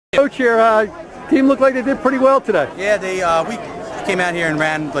Coach, your team looked like they did pretty well today. Yeah, we came out here and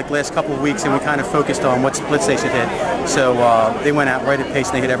ran like the last couple of weeks, and we kind of focused on what splits they should hit. So they went out right at pace,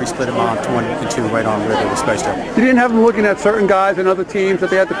 and they hit every split amount, 1 and 2, right on where they were supposed to. You didn't have them looking at certain guys and other teams that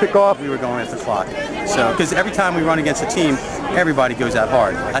they had to pick off? We were going at the clock. So, because every time we run against a team, everybody goes out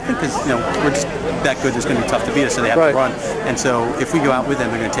hard. I think because we're just that good, it's going to be tough to beat us, so they have to run. And so if we go out with them,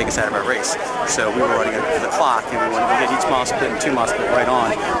 they're going to take us out of our race. So we were running at the clock, and we wanted to get each mile split and 2 mile split right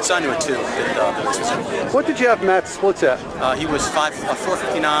on. So I knew it too. What did you have Matt's splits at? He was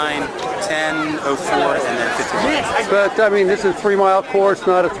 4:59, 10:04, and then 15. But I mean, this is a 3 mile course,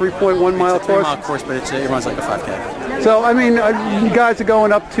 not a 3.1 mile course. 3 mile course, but it runs like a 5K. So I mean, you guys are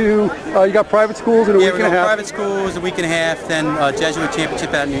going up to you got private schools in a week and a half. Private schools, a week and a half, then Jesuit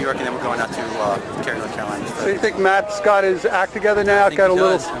Championship out in New York, and then we're going out to Cary, North Carolina. So you think Matt's got his act together now? I think he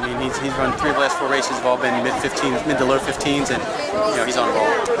does. I mean, he's run 3 of the last 4 races, have all been mid to low 15s, and he's on a roll.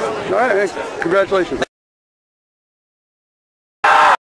 All right, congratulations.